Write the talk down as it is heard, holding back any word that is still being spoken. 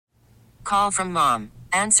call from mom.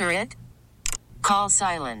 Answer it. Call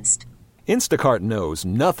silenced. Instacart knows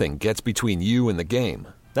nothing gets between you and the game.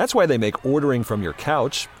 That's why they make ordering from your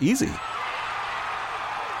couch easy.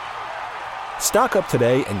 Stock up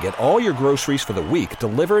today and get all your groceries for the week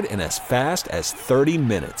delivered in as fast as 30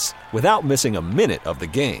 minutes without missing a minute of the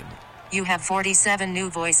game. You have 47 new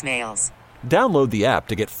voicemails. Download the app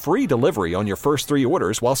to get free delivery on your first 3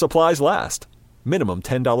 orders while supplies last. Minimum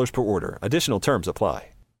 $10 per order. Additional terms apply.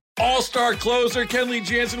 All-star closer Kenley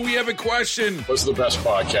Jansen, we have a question. What's the best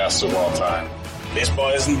podcast of all time? Baseball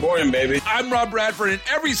isn't boring, baby. I'm Rob Bradford, and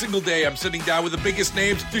every single day I'm sitting down with the biggest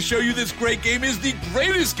names to show you this great game is the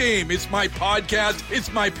greatest game. It's my podcast.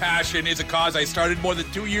 It's my passion. It's a cause I started more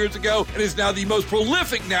than 2 years ago and is now the most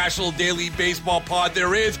prolific national daily baseball pod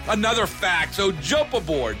there is. Another fact, so jump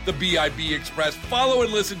aboard the BIB Express. Follow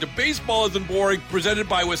and listen to Baseball Isn't Boring, presented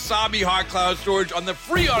by Wasabi Hot Cloud Storage on the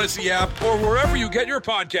free Odyssey app or wherever you get your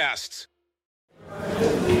podcasts.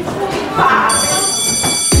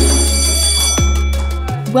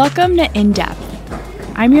 Welcome to In Depth.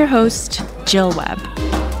 I'm your host, Jill Webb.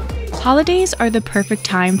 Holidays are the perfect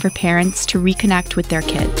time for parents to reconnect with their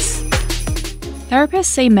kids. Therapists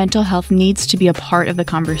say mental health needs to be a part of the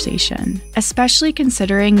conversation, especially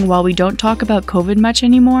considering while we don't talk about COVID much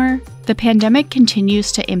anymore, the pandemic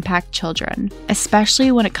continues to impact children,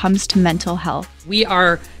 especially when it comes to mental health. We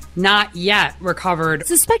are not yet recovered.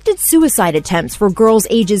 Suspected suicide attempts for girls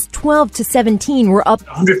ages 12 to 17 were up.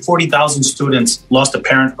 140,000 students lost a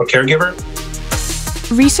parent or caregiver.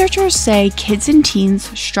 Researchers say kids and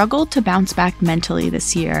teens struggled to bounce back mentally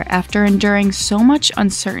this year after enduring so much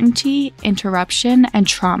uncertainty, interruption, and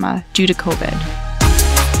trauma due to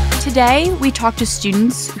COVID. Today, we talk to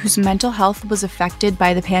students whose mental health was affected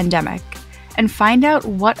by the pandemic and find out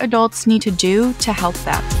what adults need to do to help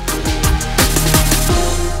them.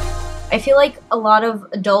 I feel like a lot of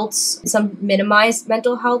adults, some minimize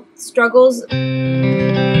mental health struggles.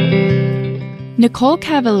 Nicole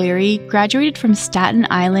Cavalieri graduated from Staten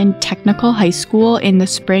Island Technical High School in the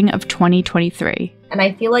spring of 2023. And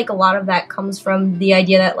I feel like a lot of that comes from the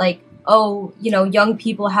idea that young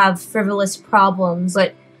people have frivolous problems.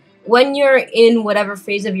 But when you're in whatever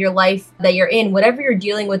phase of your life that you're in, whatever you're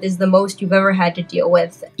dealing with is the most you've ever had to deal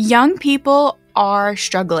with. Young people are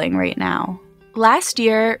struggling right now. Last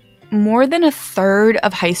year, more than a third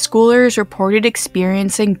of high schoolers reported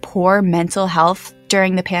experiencing poor mental health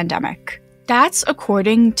during the pandemic. That's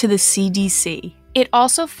according to the CDC. It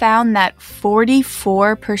also found that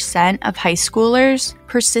 44% of high schoolers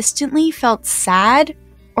persistently felt sad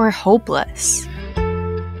or hopeless.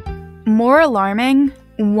 More alarming,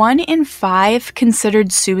 1 in 5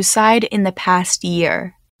 considered suicide in the past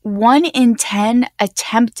year. 1 in 10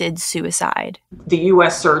 attempted suicide. The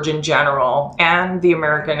U.S. Surgeon General and the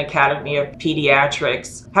American Academy of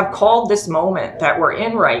Pediatrics have called this moment that we're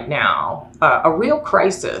in right now a real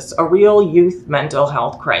crisis, a real youth mental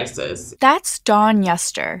health crisis. That's Dawn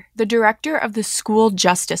Yester, the director of the School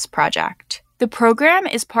Justice Project. The program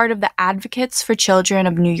is part of the Advocates for Children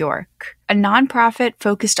of New York, a nonprofit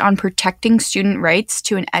focused on protecting student rights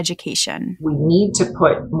to an education. We need to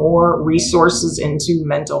put more resources into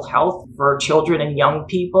mental health for children and young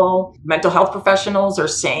people. Mental health professionals are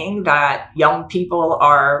saying that young people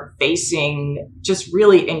are facing just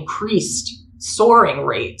really increased soaring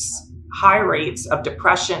rates, high rates of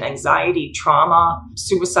depression, anxiety, trauma,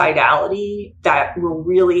 suicidality that will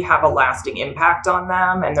really have a lasting impact on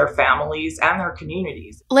them and their families and their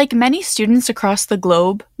communities. Like many students across the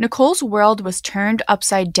globe, Nicole's world was turned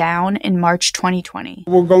upside down in March 2020.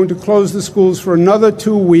 We're going to close the schools for another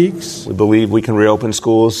 2 weeks. We believe we can reopen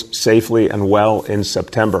schools safely and well in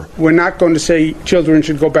September. We're not going to say children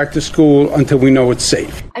should go back to school until we know it's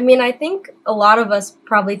safe. I mean, I think a lot of us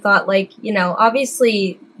probably thought,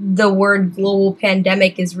 obviously the word global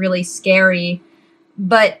pandemic is really scary,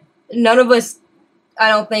 but none of us, I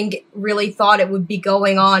don't think, really thought it would be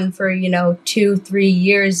going on for, 2-3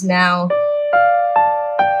 years now.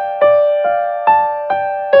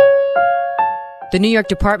 The New York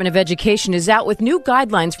Department of Education is out with new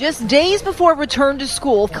guidelines. Just days before return to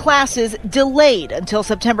school, classes delayed until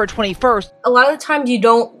September 21st. A lot of the times you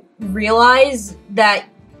don't realize that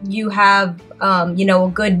you have,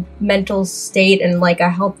 a good mental state and a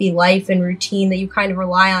healthy life and routine that you kind of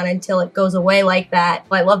rely on until it goes away like that.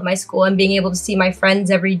 I love my school and being able to see my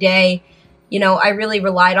friends every day. I really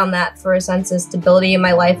relied on that for a sense of stability in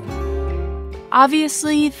my life.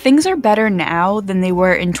 Obviously, things are better now than they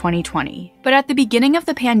were in 2020. But at the beginning of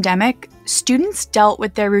the pandemic, students dealt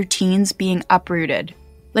with their routines being uprooted.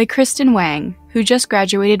 Like Kristen Wang, who just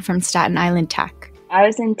graduated from Staten Island Tech. I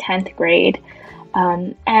was in 10th grade,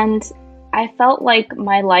 and I felt like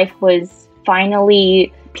my life was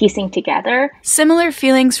finally piecing together. Similar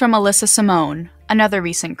feelings from Alyssa Simone, another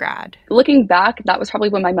recent grad. Looking back, that was probably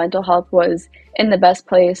when my mental health was in the best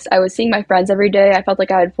place. I was seeing my friends every day. I felt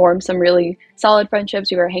like I had formed some really solid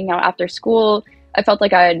friendships. We were hanging out after school. I felt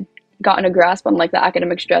like I had gotten a grasp on like the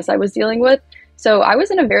academic stress I was dealing with. So I was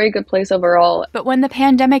in a very good place overall. But when the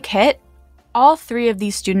pandemic hit, all three of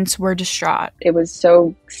these students were distraught. It was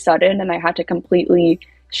so sudden, and I had to completely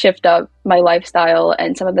shift up my lifestyle,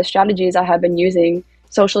 and some of the strategies I had been using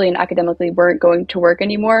socially and academically weren't going to work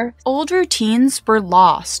anymore. Old routines were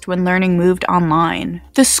lost when learning moved online.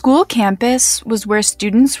 The school campus was where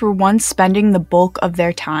students were once spending the bulk of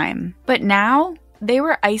their time. But now, they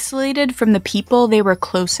were isolated from the people they were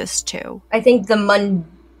closest to. I think the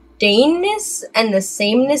mundaneness and the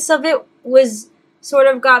sameness of it was sort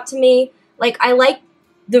of got to me. Like, I liked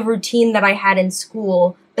the routine that I had in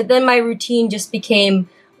school, but then my routine just became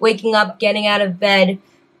waking up, getting out of bed,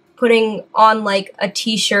 putting on like a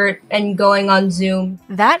t-shirt and going on Zoom.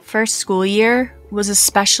 That first school year was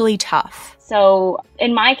especially tough. So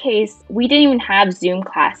in my case, we didn't even have Zoom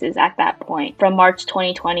classes at that point. From March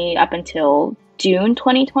 2020 up until June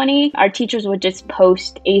 2020, our teachers would just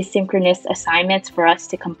post asynchronous assignments for us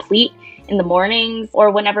to complete in the mornings or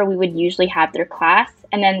whenever we would usually have their class.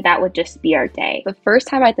 And then that would just be our day. The first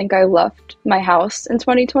time I think I left my house in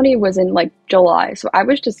 2020 was in like July. So I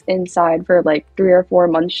was just inside for like 3 or 4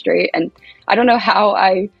 months straight. And I don't know how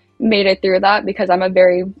I made it through that because I'm a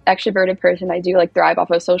very extroverted person. I do like thrive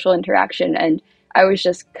off of social interaction. And I was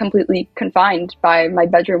just completely confined by my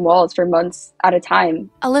bedroom walls for months at a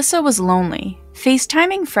time. Alyssa was lonely.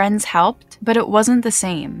 FaceTiming friends helped, but it wasn't the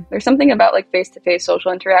same. There's something about like face-to-face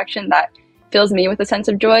social interaction that fills me with a sense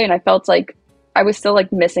of joy. And I felt like I was still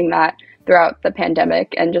like missing that throughout the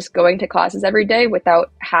pandemic, and just going to classes every day without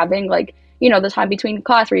having like, you know, the time between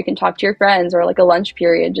class where you can talk to your friends or like a lunch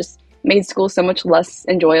period just made school so much less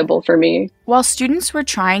enjoyable for me. While students were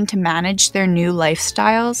trying to manage their new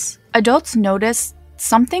lifestyles, adults noticed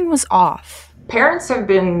something was off. Parents have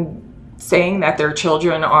been saying that their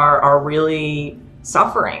children are really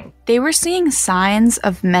suffering. They were seeing signs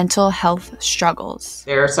of mental health struggles.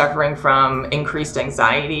 They're suffering from increased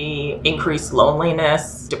anxiety, increased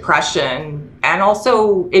loneliness, depression, and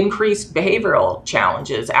also increased behavioral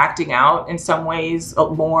challenges, acting out in some ways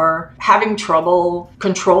more, having trouble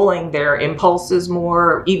controlling their impulses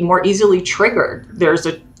more easily triggered. There's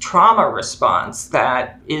a trauma response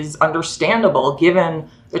that is understandable given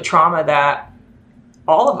the trauma that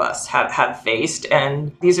all of us have faced.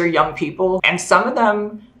 And these are young people, and some of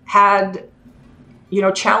them had, you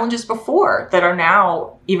know, challenges before that are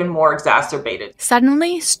now even more exacerbated.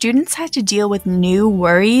 Suddenly, students had to deal with new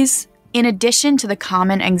worries in addition to the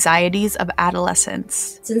common anxieties of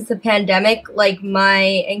adolescence. Since the pandemic, like,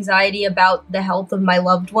 my anxiety about the health of my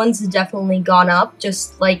loved ones has definitely gone up,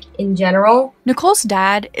 just like in general. Nicole's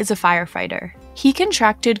dad is a firefighter. He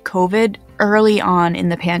contracted COVID early on in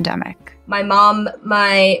the pandemic. My mom,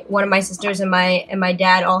 one of my sisters, and my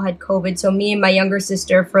dad all had COVID. So me and my younger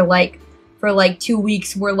sister for like 2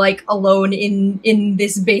 weeks were like alone in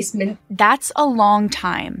this basement. That's a long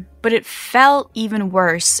time, but it felt even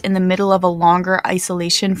worse in the middle of a longer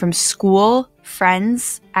isolation from school,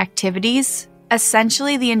 friends, activities,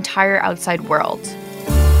 essentially the entire outside world.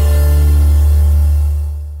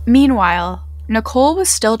 Meanwhile, Nicole was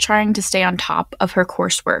still trying to stay on top of her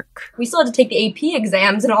coursework. We still had to take the AP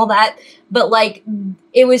exams and all that, but like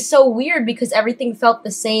it was so weird because everything felt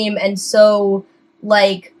the same and so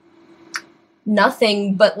like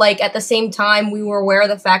nothing, but like at the same time we were aware of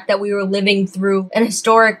the fact that we were living through an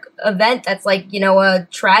historic event that's like, you know, a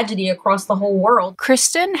tragedy across the whole world.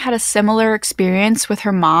 Kristen had a similar experience with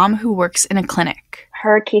her mom who works in a clinic.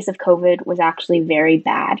 Her case of COVID was actually very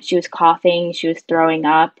bad. She was coughing, she was throwing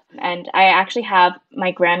up, and I actually have my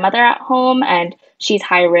grandmother at home and she's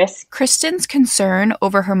high risk. Kristen's concern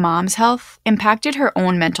over her mom's health impacted her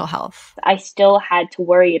own mental health. I still had to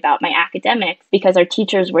worry about my academics because our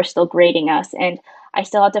teachers were still grading us, and I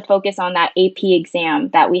still had to focus on that AP exam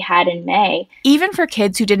that we had in May. Even for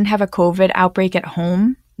kids who didn't have a COVID outbreak at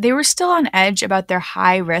home, they were still on edge about their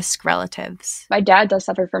high-risk relatives. My dad does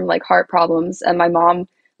suffer from like heart problems, and my mom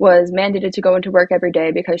was mandated to go into work every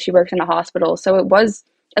day because she works in a hospital. So it was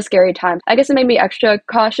a scary time. I guess it made me extra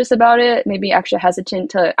cautious about it, made me extra hesitant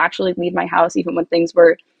to actually leave my house even when things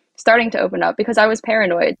were starting to open up because I was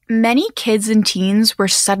paranoid. Many kids and teens were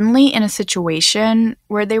suddenly in a situation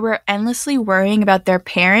where they were endlessly worrying about their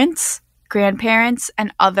parents, grandparents,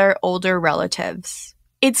 and other older relatives.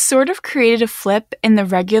 It sort of created a flip in the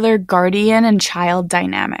regular guardian and child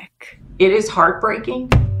dynamic. It is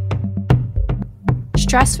heartbreaking.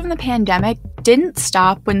 stress from the pandemic didn't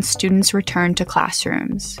stop when students returned to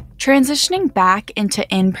classrooms. Transitioning back into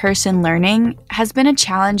in-person learning has been a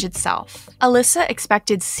challenge itself. Alyssa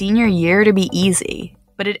expected senior year to be easy,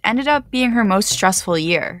 but it ended up being her most stressful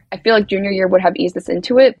year. I feel like junior year would have eased us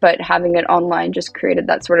into it, but having it online just created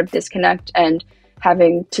that sort of disconnect, and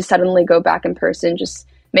having to suddenly go back in person just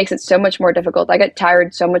makes it so much more difficult. I get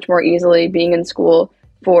tired so much more easily being in school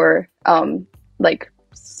for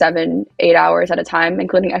 7-8 hours at a time,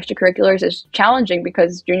 including extracurriculars, is challenging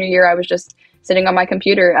because junior year I was just sitting on my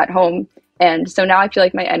computer at home. And so now I feel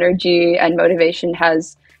like my energy and motivation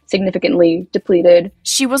has significantly depleted.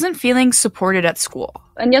 She wasn't feeling supported at school.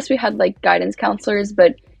 And yes, we had guidance counselors,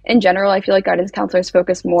 but in general, I feel like guidance counselors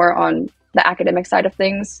focus more on the academic side of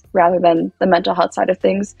things rather than the mental health side of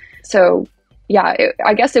things. So yeah,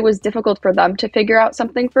 I guess it was difficult for them to figure out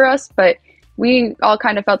something for us, but we all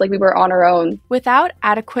kind of felt like we were on our own. Without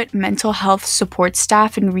adequate mental health support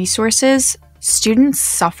staff and resources, students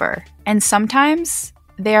suffer, and sometimes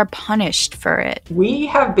they are punished for it. We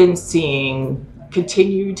have been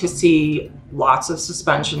continue to see lots of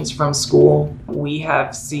suspensions from school.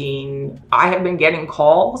 I have been getting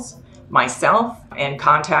calls myself and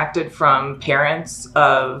contacted from parents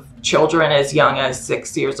of children as young as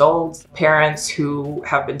 6 years old, parents who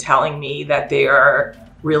have been telling me that they are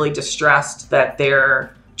really distressed that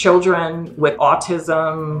their children with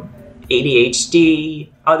autism, ADHD,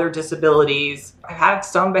 other disabilities have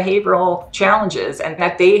some behavioral challenges, and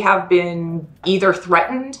that they have been either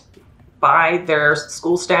threatened by their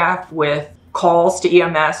school staff with calls to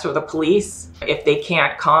EMS or the police if they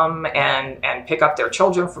can't come and pick up their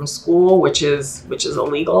children from school, which is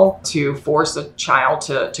illegal, to force a child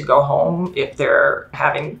to go home if they're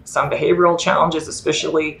having some behavioral challenges,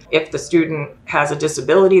 especially if the student has a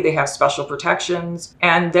disability, they have special protections.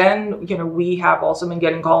 And then, we have also been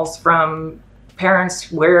getting calls from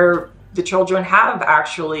parents where the children have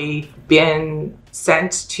actually been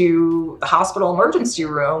sent to the hospital emergency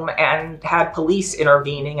room and had police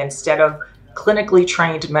intervening instead of clinically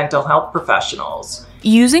trained mental health professionals.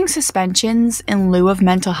 Using suspensions in lieu of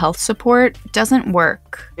mental health support doesn't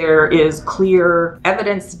work. There is clear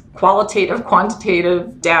evidence, qualitative,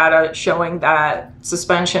 quantitative data showing that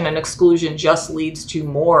suspension and exclusion just leads to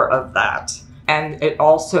more of that. And it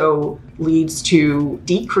also leads to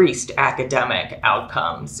decreased academic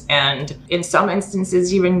outcomes. And in some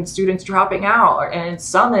instances, even students dropping out. And in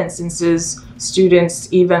some instances, students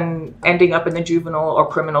even ending up in the juvenile or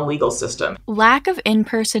criminal legal system. Lack of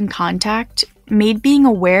in-person contact made being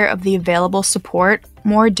aware of the available support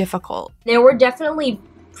more difficult. There were definitely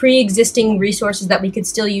pre-existing resources that we could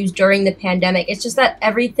still use during the pandemic. It's just that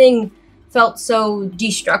everything felt so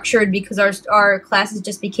destructured because our classes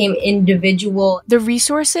just became individual. The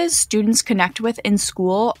resources students connect with in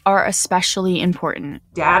school are especially important.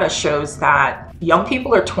 Data shows that young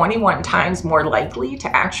people are 21 times more likely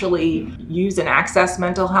to actually use and access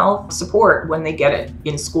mental health support when they get it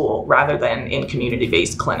in school rather than in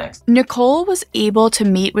community-based clinics. Nicole was able to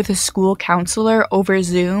meet with a school counselor over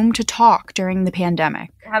Zoom to talk during the pandemic.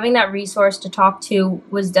 Having that resource to talk to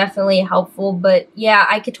was definitely helpful, but yeah,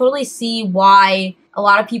 I could totally see why a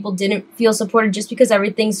lot of people didn't feel supported just because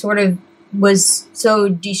everything sort of was so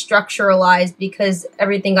destructuralized because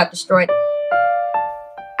everything got destroyed.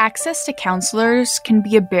 Access to counselors can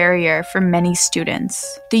be a barrier for many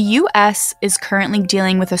students. The U.S. is currently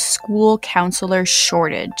dealing with a school counselor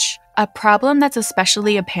shortage, a problem that's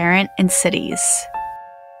especially apparent in cities.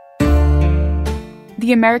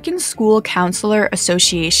 The American School Counselor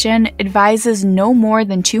Association advises no more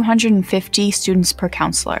than 250 students per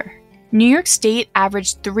counselor. New York State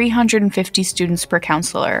averaged 350 students per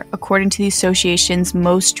counselor, according to the association's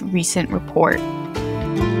most recent report.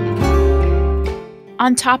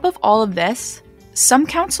 On top of all of this, some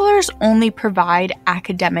counselors only provide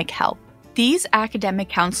academic help. These academic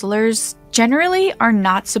counselors generally are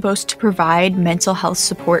not supposed to provide mental health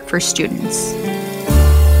support for students.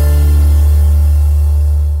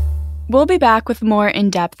 We'll be back with more In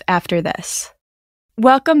Depth after this.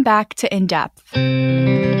 Welcome back to In Depth.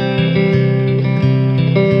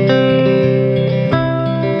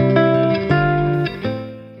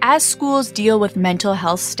 As schools deal with mental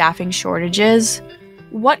health staffing shortages,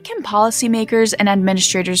 what can policymakers and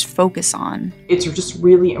administrators focus on? It's just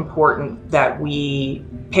really important that we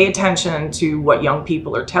pay attention to what young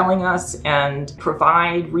people are telling us and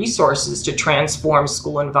provide resources to transform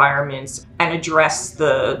school environments and address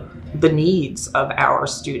the needs of our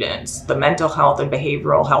students, the mental health and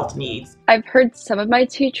behavioral health needs. I've heard some of my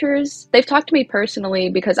teachers, they've talked to me personally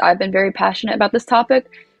because I've been very passionate about this topic,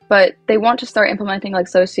 but they want to start implementing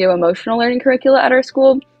socio-emotional learning curricula at our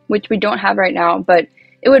school, which we don't have right now, but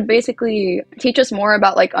it would basically teach us more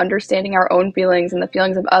about like understanding our own feelings and the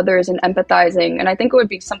feelings of others and empathizing. And I think it would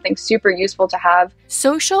be something super useful to have.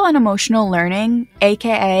 Social and emotional learning,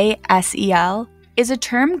 aka SEL, is a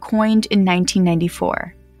term coined in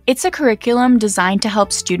 1994. It's a curriculum designed to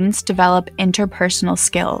help students develop interpersonal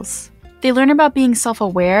skills. They learn about being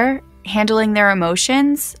self-aware, handling their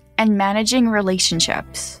emotions, and managing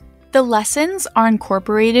relationships. The lessons are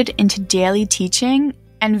incorporated into daily teaching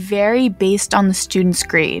and vary based on the student's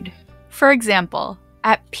grade. For example,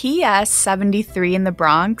 at PS 73 in the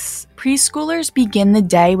Bronx, preschoolers begin the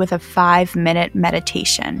day with a 5-minute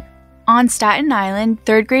meditation. On Staten Island,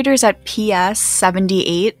 third graders at PS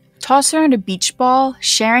 78 toss around a beach ball,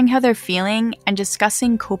 sharing how they're feeling and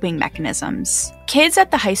discussing coping mechanisms. Kids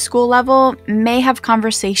at the high school level may have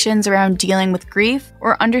conversations around dealing with grief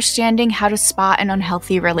or understanding how to spot an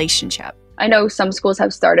unhealthy relationship. I know some schools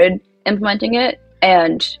have started implementing it,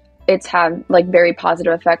 and it's had like very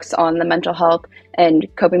positive effects on the mental health and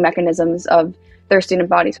coping mechanisms of their student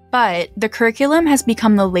bodies. But the curriculum has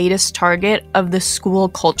become the latest target of the school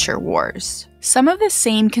culture wars. Some of the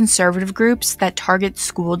same conservative groups that target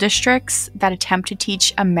school districts that attempt to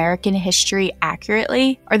teach American history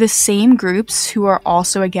accurately are the same groups who are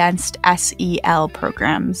also against SEL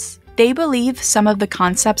programs. They believe some of the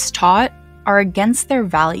concepts taught are against their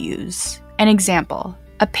values. An example,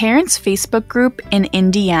 a parents' Facebook group in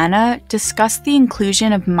Indiana discussed the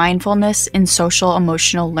inclusion of mindfulness in social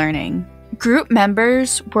emotional learning. Group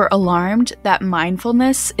members were alarmed that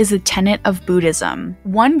mindfulness is a tenet of Buddhism.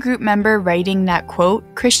 One group member writing that, quote,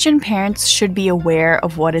 Christian parents should be aware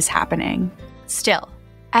of what is happening. Still,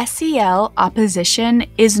 SEL opposition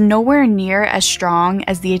is nowhere near as strong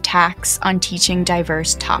as the attacks on teaching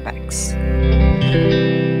diverse topics.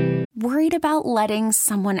 Worried about letting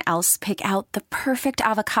someone else pick out the perfect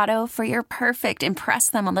avocado for your perfect impress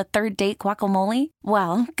them on the third date guacamole?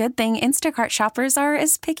 Well, good thing Instacart shoppers are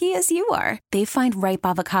as picky as you are. They find ripe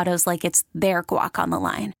avocados like it's their guac on the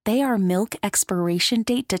line. They are milk expiration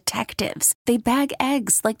date detectives. They bag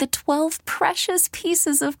eggs like the 12 precious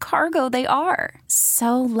pieces of cargo they are.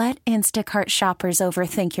 So let Instacart shoppers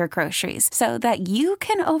overthink your groceries so that you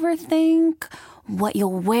can overthink what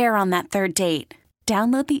you'll wear on that third date.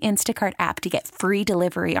 Download the Instacart app to get free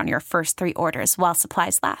delivery on your first 3 orders while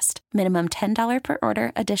supplies last. Minimum $10 per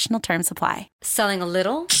order. Additional terms apply. Selling a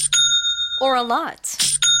little or a lot?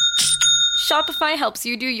 Shopify helps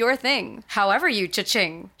you do your thing, however you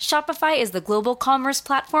cha-ching. Shopify is the global commerce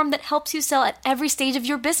platform that helps you sell at every stage of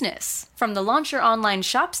your business. From the launch your online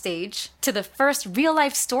shop stage, to the first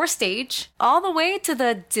real-life store stage, all the way to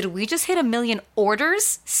the did we just hit 1 million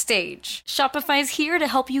orders stage. Shopify is here to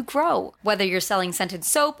help you grow. Whether you're selling scented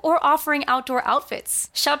soap or offering outdoor outfits,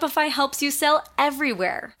 Shopify helps you sell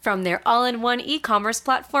everywhere. From their all-in-one e-commerce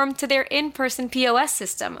platform to their in-person POS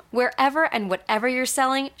system, wherever and whatever you're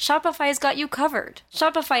selling, Shopify's got you covered.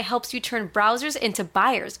 Shopify helps you turn browsers into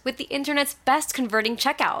buyers with the internet's best converting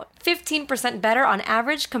checkout. 15% better on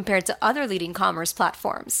average compared to other leading commerce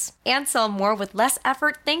platforms. And sell more with less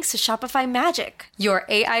effort thanks to Shopify Magic, your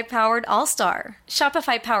AI-powered all-star.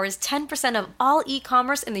 Shopify powers 10% of all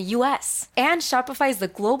e-commerce in the US. And Shopify is the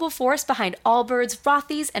global force behind Allbirds,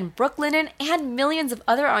 Rothy's, and Brooklinen, and millions of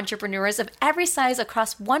other entrepreneurs of every size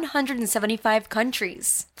across 175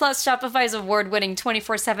 countries. Plus, Shopify's award-winning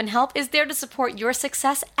 24/7 help is there to support your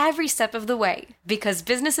success every step of the way. Because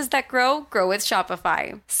businesses that grow, grow with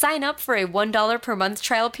Shopify. Sign up for a $1 per month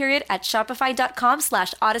trial period at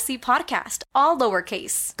shopify.com/Odyssey Podcast, all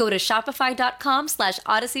lowercase. Go to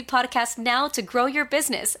shopify.com/Odyssey Podcast now to grow your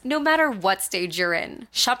business, no matter what stage you're in.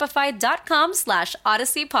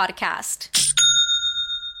 Shopify.com/Odyssey Podcast.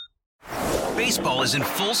 Baseball is in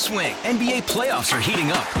full swing. NBA playoffs are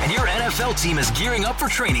heating up, and your NFL team is gearing up for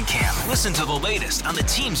training camp. Listen to the latest on the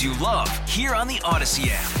teams you love here on the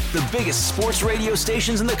Odyssey app. The biggest sports radio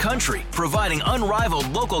stations in the country, providing unrivaled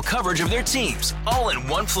local coverage of their teams, all in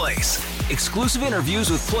one place. Exclusive interviews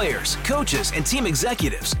with players, coaches, and team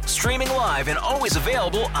executives, streaming live and always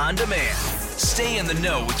available on demand. Stay in the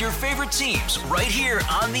know with your favorite teams right here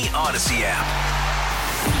on the Odyssey app.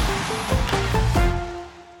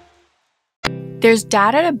 There's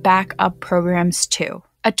data to back up programs too.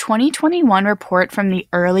 A 2021 report from the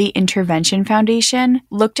Early Intervention Foundation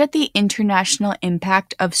looked at the international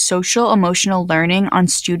impact of social emotional learning on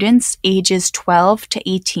students ages 12 to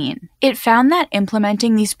 18. It found that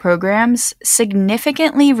implementing these programs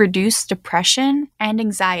significantly reduced depression and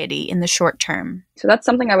anxiety in the short term. So that's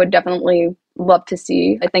something I would definitely love to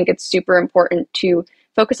see. I think it's super important to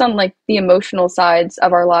focus on like the emotional sides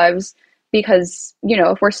of our lives, because, you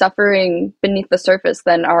know, if we're suffering beneath the surface,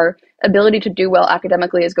 then our ability to do well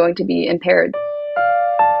academically is going to be impaired.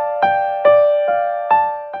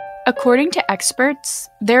 According to experts,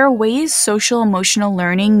 there are ways social-emotional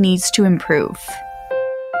learning needs to improve.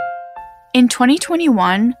 In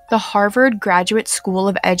 2021, the Harvard Graduate School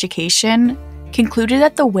of Education concluded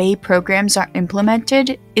that the way programs are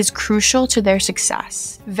implemented is crucial to their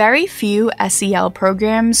success. Very few SEL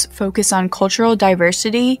programs focus on cultural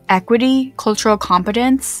diversity, equity, cultural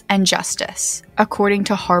competence, and justice, according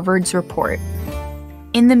to Harvard's report.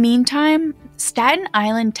 In the meantime, Staten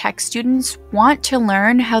Island Tech students want to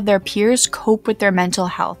learn how their peers cope with their mental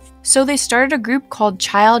health, so they started a group called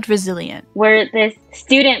Child Resilient. We're this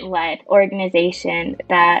student-led organization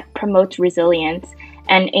that promotes resilience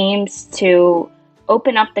and aims to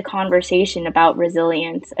open up the conversation about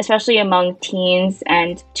resilience, especially among teens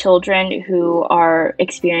and children who are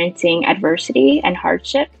experiencing adversity and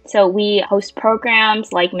hardship. So we host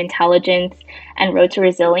programs like Mentelligence and Road to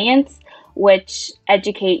Resilience, which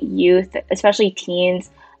educate youth, especially teens,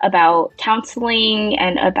 about counseling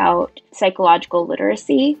and about psychological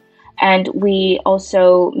literacy. And we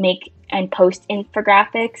also make and post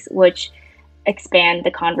infographics, which expand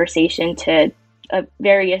the conversation to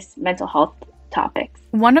various mental health topics.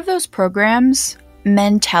 One of those programs,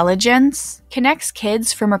 Mentelligence, connects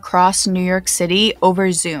kids from across New York City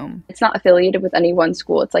over Zoom. It's not affiliated with any one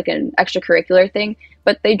school. It's like an extracurricular thing,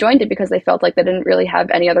 but they joined it because they felt like they didn't really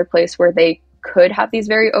have any other place where they could have these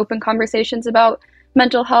very open conversations about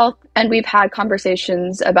mental health. And we've had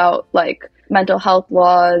conversations about like mental health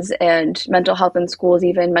laws and mental health in schools,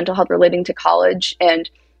 even mental health relating to college. And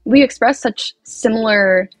we express such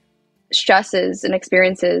similar stresses and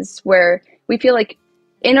experiences where we feel like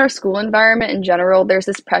in our school environment in general, there's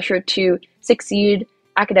this pressure to succeed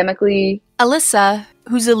academically. Alyssa,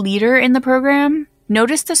 who's a leader in the program,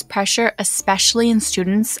 noticed this pressure especially in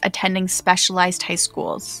students attending specialized high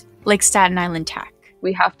schools, like Staten Island Tech.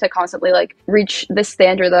 We have to constantly reach the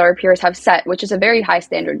standard that our peers have set, which is a very high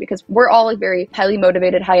standard because we're all very highly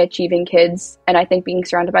motivated, high achieving kids. And I think being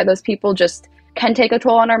surrounded by those people just can take a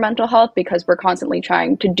toll on our mental health because we're constantly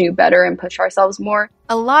trying to do better and push ourselves more.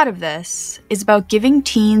 A lot of this is about giving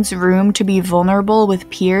teens room to be vulnerable with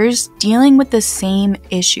peers dealing with the same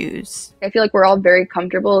issues. I feel like we're all very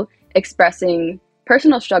comfortable expressing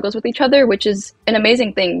personal struggles with each other, which is an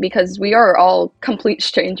amazing thing because we are all complete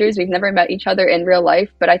strangers. We've never met each other in real life,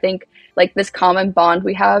 but I think this common bond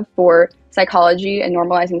we have for psychology and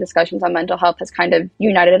normalizing discussions on mental health has kind of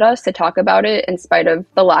united us to talk about it in spite of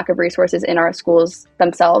the lack of resources in our schools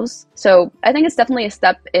themselves. So I think it's definitely a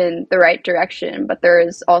step in the right direction, but there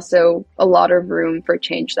is also a lot of room for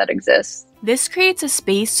change that exists. This creates a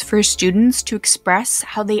space for students to express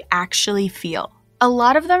how they actually feel. A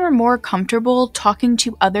lot of them are more comfortable talking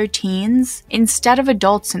to other teens instead of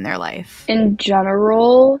adults in their life. In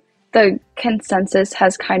general, the consensus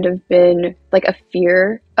has kind of been a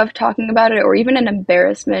fear of talking about it or even an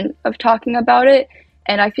embarrassment of talking about it.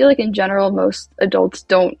 And I feel like in general, most adults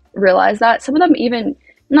don't realize that. Some of them even,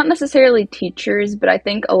 not necessarily teachers, but I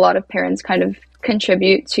think a lot of parents kind of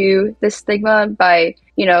contribute to this stigma by,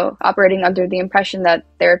 operating under the impression that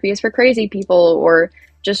therapy is for crazy people or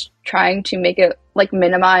just trying to make it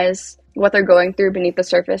minimize what they're going through beneath the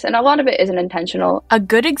surface. And a lot of it isn't intentional. A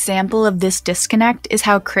good example of this disconnect is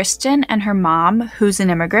how Kristen and her mom, who's an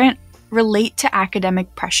immigrant, relate to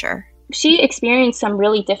academic pressure. She experienced some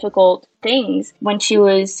really difficult things when she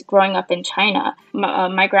was growing up in China.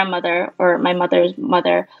 My grandmother, or my mother's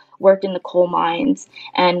mother, worked in the coal mines,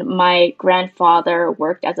 and my grandfather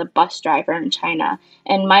worked as a bus driver in China.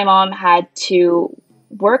 And my mom had to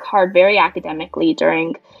work hard very academically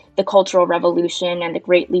during the Cultural Revolution and the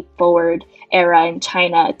Great Leap Forward era in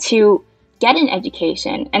China to get an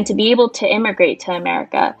education and to be able to immigrate to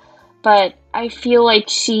America. But I feel like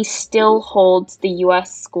she still holds the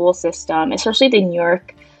U.S. school system, especially the New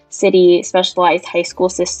York City specialized high school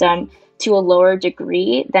system, to a lower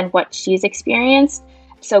degree than what she's experienced.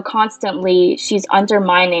 So constantly she's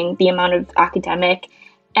undermining the amount of academic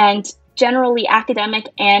and generally academic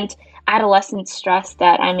and adolescent stress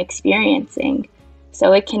that I'm experiencing.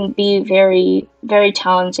 So it can be very, very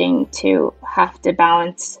challenging to have to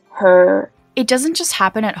balance her. It doesn't just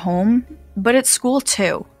happen at home, but at school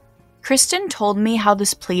too. Kristen told me how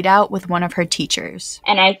this played out with one of her teachers.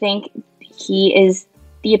 And I think he is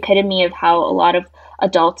the epitome of how a lot of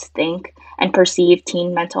adults think and perceive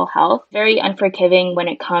teen mental health. Very unforgiving when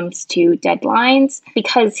it comes to deadlines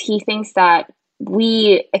because he thinks that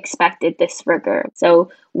we expected this rigor. So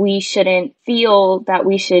we shouldn't feel that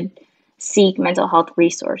we should seek mental health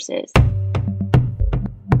resources.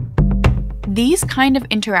 These kind of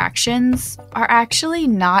interactions are actually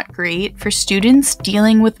not great for students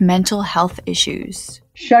dealing with mental health issues.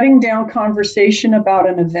 Shutting down conversation about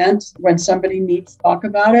an event when somebody needs to talk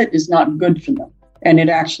about it is not good for them. And it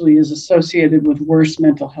actually is associated with worse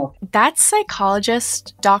mental health. That's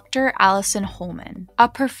psychologist Dr. Allison Holman, a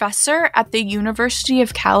professor at the University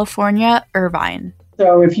of California, Irvine.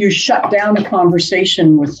 So if you shut down a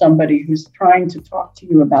conversation with somebody who's trying to talk to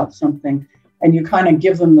you about something, and you kind of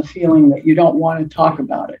give them the feeling that you don't want to talk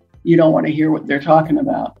about it, you don't want to hear what they're talking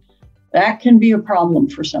about, that can be a problem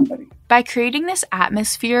for somebody. By creating this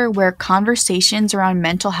atmosphere where conversations around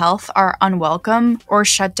mental health are unwelcome or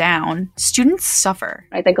shut down, students suffer.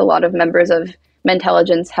 I think a lot of members of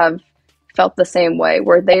Mentelligence have felt the same way,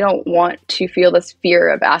 where they don't want to feel this fear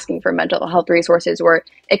of asking for mental health resources or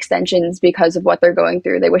extensions because of what they're going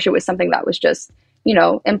through. They wish it was something that was just,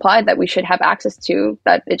 implied that we should have access to,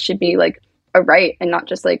 that it should be like a right and not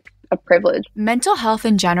just like a privilege. Mental health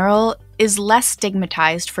in general is less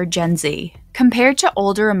stigmatized for Gen Z. Compared to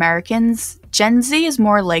older Americans, Gen Z is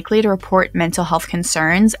more likely to report mental health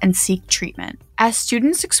concerns and seek treatment. As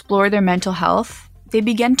students explore their mental health, they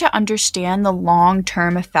begin to understand the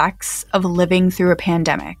long-term effects of living through a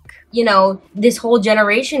pandemic. This whole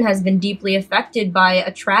generation has been deeply affected by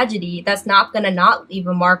a tragedy that's not going to not leave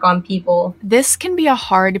a mark on people. This can be a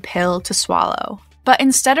hard pill to swallow. But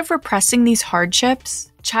instead of repressing these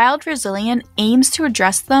hardships, Child Resilient aims to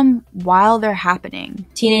address them while they're happening.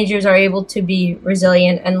 Teenagers are able to be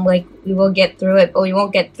resilient and we will get through it, but we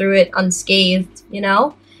won't get through it unscathed,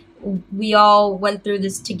 We all went through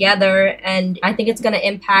this together, and I think it's going to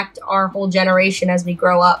impact our whole generation as we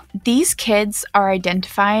grow up. These kids are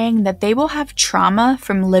identifying that they will have trauma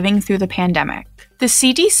from living through the pandemic. The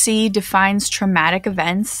CDC defines traumatic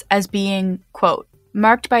events as being, quote,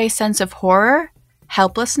 marked by a sense of horror,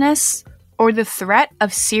 helplessness, or the threat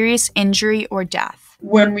of serious injury or death.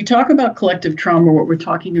 When we talk about collective trauma, what we're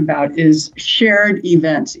talking about is shared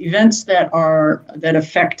events that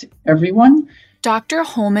affect everyone. Dr.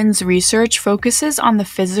 Holman's research focuses on the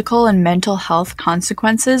physical and mental health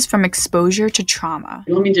consequences from exposure to trauma.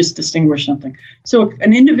 Let me just distinguish something. So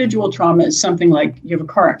an individual trauma is something like you have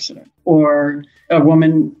a car accident, or a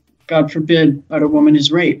woman, God forbid, but a woman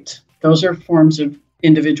is raped. Those are forms of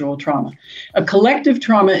individual trauma. A collective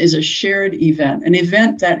trauma is a shared event, an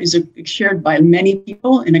event that is shared by many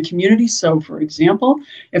people in a community. So, for example,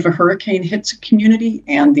 if a hurricane hits a community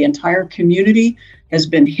and the entire community has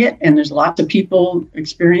been hit and there's lots of people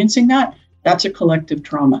experiencing that, that's a collective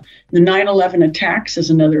trauma. The 9/11 attacks is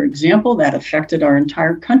another example that affected our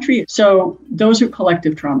entire country. So those are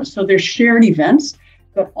collective traumas. So they're shared events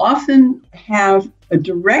that often have a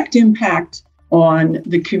direct impact on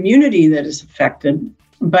the community that is affected,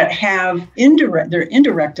 but have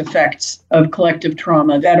indirect effects of collective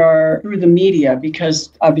trauma that are through the media,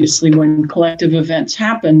 because obviously when collective events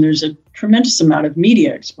happen, there's a tremendous amount of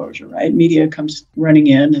media exposure, right? Media comes running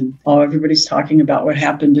in and everybody's talking about what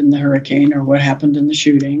happened in the hurricane or what happened in the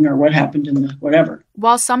shooting or what happened in the whatever.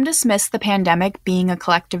 While some dismiss the pandemic being a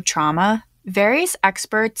collective trauma, various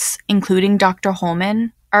experts, including Dr.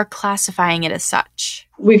 Holman, are classifying it as such.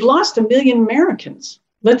 We've lost 1 million Americans.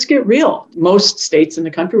 Let's get real. Most states in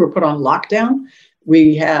the country were put on lockdown.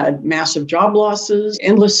 We had massive job losses,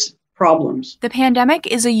 endless problems. The pandemic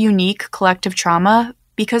is a unique collective trauma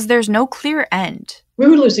because there's no clear end. We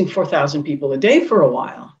were losing 4,000 people a day for a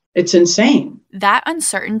while. It's insane. That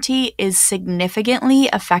uncertainty is significantly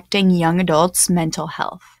affecting young adults' mental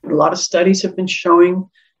health. A lot of studies have been showing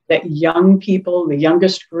that young people, the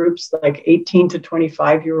youngest groups, like 18 to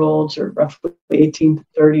 25-year-olds or roughly 18 to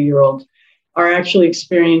 30-year-olds, are actually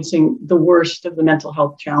experiencing the worst of the mental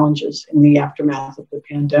health challenges in the aftermath of the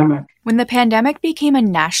pandemic. When the pandemic became a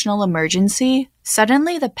national emergency,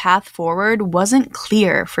 suddenly the path forward wasn't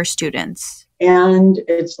clear for students. And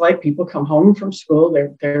it's like people come home from school,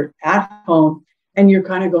 they're at home, and you're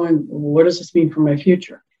kind of going, what does this mean for my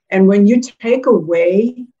future? And when you take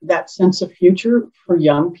away that sense of future for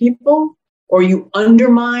young people, or you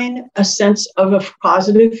undermine a sense of a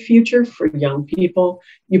positive future for young people,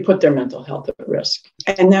 you put their mental health at risk.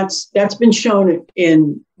 And that's been shown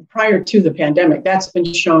prior to the pandemic. That's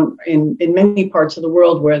been shown in many parts of the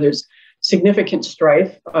world where there's significant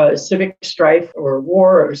strife, civic strife or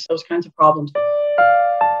war or those kinds of problems.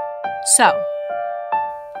 So,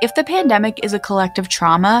 if the pandemic is a collective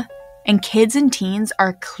trauma and kids and teens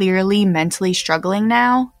are clearly mentally struggling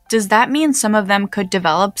now, does that mean some of them could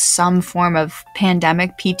develop some form of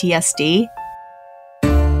pandemic PTSD?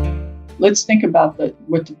 Let's think about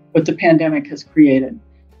what the pandemic has created.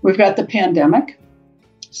 We've got the pandemic,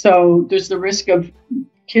 so there's the risk of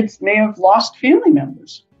kids may have lost family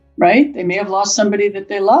members, right? They may have lost somebody that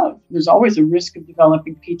they love. There's always a risk of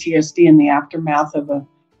developing PTSD in the aftermath of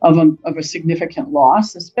of a significant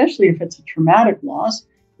loss, especially if it's a traumatic loss,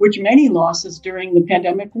 which many losses during the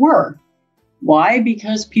pandemic were. Why?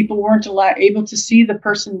 Because people weren't able to see the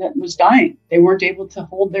person that was dying. They weren't able to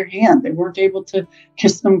hold their hand. They weren't able to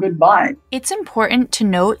kiss them goodbye. It's important to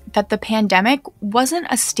note that the pandemic wasn't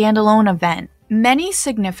a standalone event. Many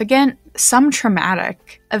significant, some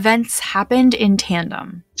traumatic, events happened in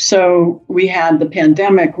tandem. So we had the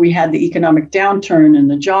pandemic, we had the economic downturn and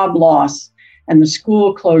the job loss and the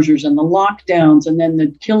school closures and the lockdowns, and then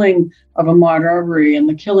the killing of Ahmaud Arbery and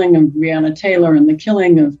the killing of Breonna Taylor and the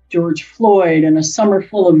killing of George Floyd, and a summer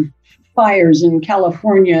full of fires in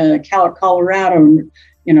California, Colorado,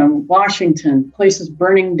 Washington, places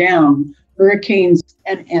burning down, hurricanes,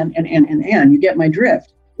 and you get my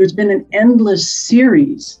drift. There's been an endless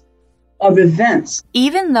series of events.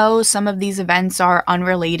 Even though some of these events are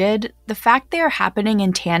unrelated, the fact they are happening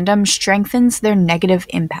in tandem strengthens their negative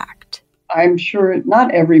impact. I'm sure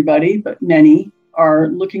not everybody, but many are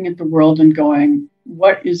looking at the world and going,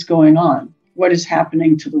 what is going on? What is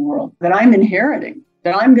happening to the world that I'm inheriting,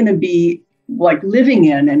 that I'm going to be living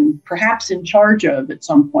in and perhaps in charge of at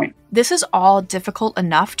some point? This is all difficult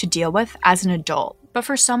enough to deal with as an adult, but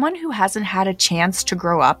for someone who hasn't had a chance to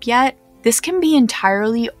grow up yet, this can be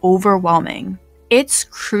entirely overwhelming. It's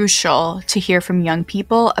crucial to hear from young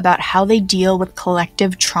people about how they deal with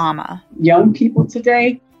collective trauma. Young people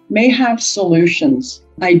today may have solutions,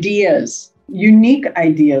 ideas, unique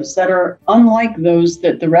ideas that are unlike those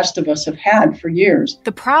that the rest of us have had for years.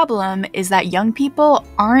 The problem is that young people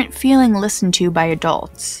aren't feeling listened to by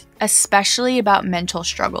adults, especially about mental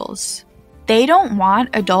struggles. They don't want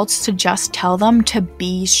adults to just tell them to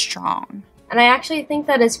be strong. And I actually think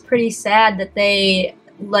that it's pretty sad that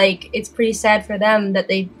it's pretty sad for them that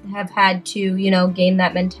they have had to, gain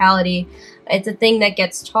that mentality. It's a thing that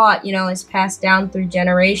gets taught, is passed down through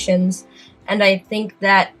generations. And I think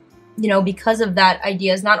that, because of that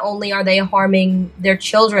ideas, not only are they harming their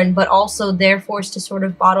children, but also they're forced to sort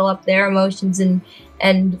of bottle up their emotions and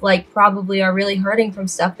probably are really hurting from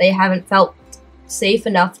stuff they haven't felt safe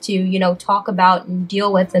enough to, talk about and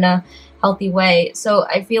deal with in a healthy way. So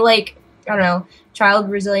I feel like, child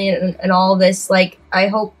resilient and all of this, I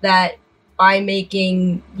hope that by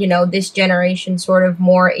making, this generation sort of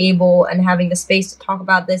more able and having the space to talk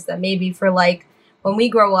about this, that maybe for when we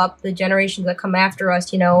grow up, the generations that come after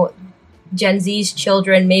us, Gen Z's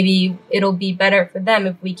children, maybe it'll be better for them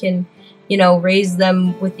if we can, raise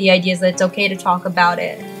them with the ideas that it's okay to talk about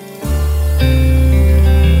it.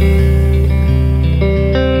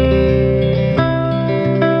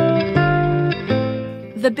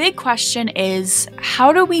 The big question is,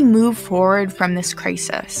 how do we move forward from this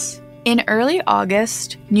crisis? In early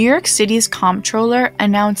August, New York City's comptroller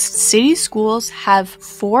announced city schools have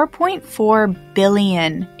 $4.4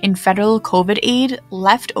 billion in federal COVID aid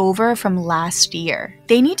left over from last year.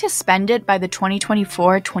 They need to spend it by the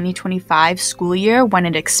 2024-2025 school year when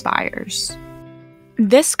it expires.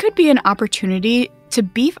 This could be an opportunity to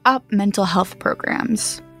beef up mental health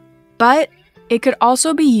programs, but it could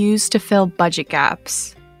also be used to fill budget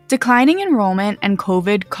gaps. Declining enrollment and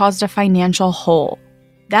COVID caused a financial hole.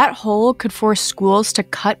 That hole could force schools to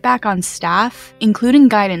cut back on staff, including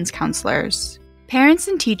guidance counselors. Parents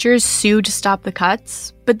and teachers sued to stop the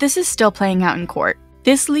cuts, but this is still playing out in court.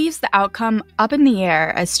 This leaves the outcome up in the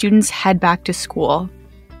air as students head back to school.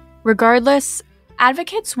 Regardless,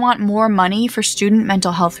 advocates want more money for student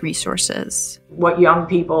mental health resources. What young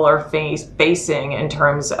people are facing in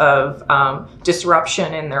terms of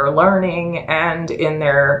disruption in their learning and in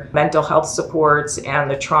their mental health supports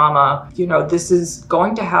and the trauma, this is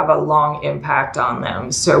going to have a long impact on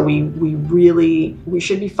them. So we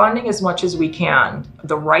should be funding as much as we can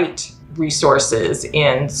the right resources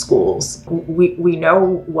in schools. We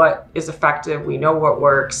know what is effective, we know what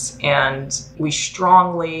works, and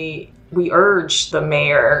we urge the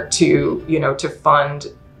mayor to fund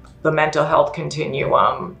the mental health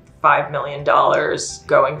continuum, $5 million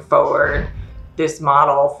going forward. This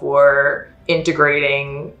model for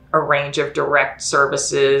integrating a range of direct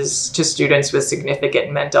services to students with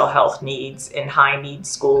significant mental health needs in high-need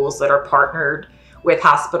schools that are partnered with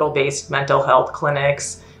hospital-based mental health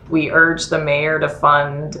clinics. We urge the mayor to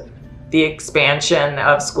fund the expansion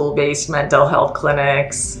of school-based mental health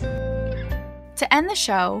clinics. To end the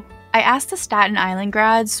show, I asked the Staten Island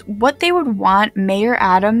grads what they would want Mayor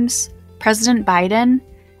Adams, President Biden,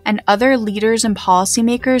 and other leaders and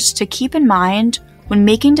policymakers to keep in mind when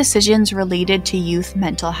making decisions related to youth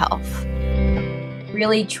mental health.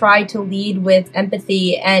 Really try to lead with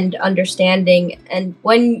empathy and understanding. And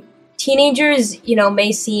when teenagers,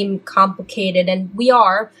 may seem complicated, and we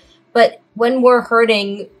are, but when we're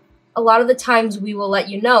hurting, a lot of the times we will let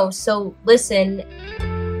you know. So listen.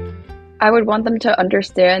 I would want them to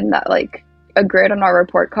understand that like a grade on our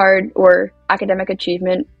report card or academic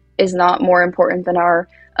achievement is not more important than our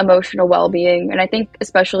emotional well-being. And I think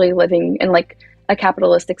especially living in like a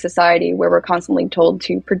capitalistic society where we're constantly told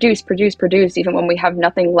to produce, even when we have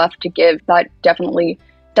nothing left to give, that definitely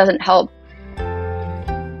doesn't help.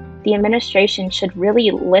 The administration should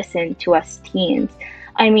really listen to us teens.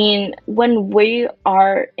 I mean, when we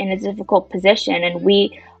are in a difficult position and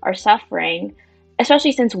we are suffering,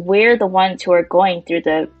 especially since we're the ones who are going through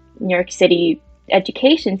the New York City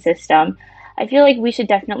education system, I feel like we should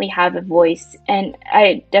definitely have a voice. And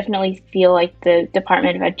I definitely feel like the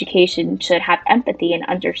Department of Education should have empathy and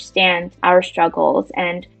understand our struggles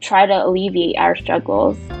and try to alleviate our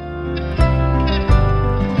struggles.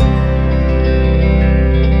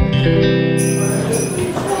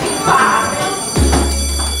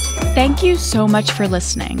 Thank you so much for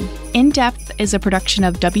listening. In Depth is a production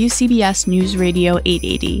of WCBS News Radio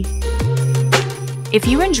 880. If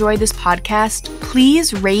you enjoy this podcast,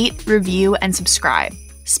 please rate, review, and subscribe.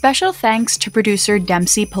 Special thanks to producer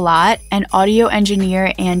Dempsey Palat and audio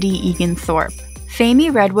engineer Andy Egan Thorpe.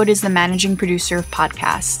 Famie Redwood is the managing producer of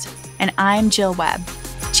podcasts. And I'm Jill Webb.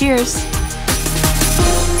 Cheers!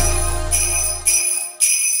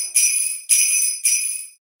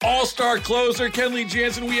 All-star closer Kenley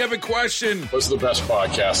Jansen, we have a question. What's the best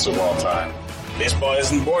podcast of all time? Baseball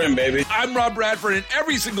isn't boring, baby. I'm Rob Bradford, and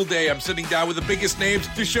every single day I'm sitting down with the biggest names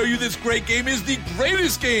to show you this great game is the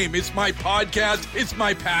greatest game. It's my podcast. It's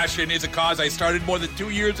my passion. It's a cause I started more than 2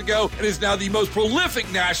 years ago and is now the most prolific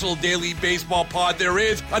national daily baseball pod there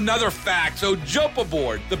is. Another fact, so jump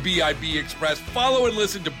aboard the BIB Express. Follow and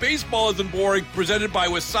listen to Baseball Isn't Boring, presented by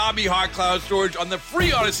Wasabi Hot Cloud Storage on the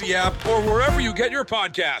free Odyssey app or wherever you get your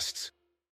podcasts.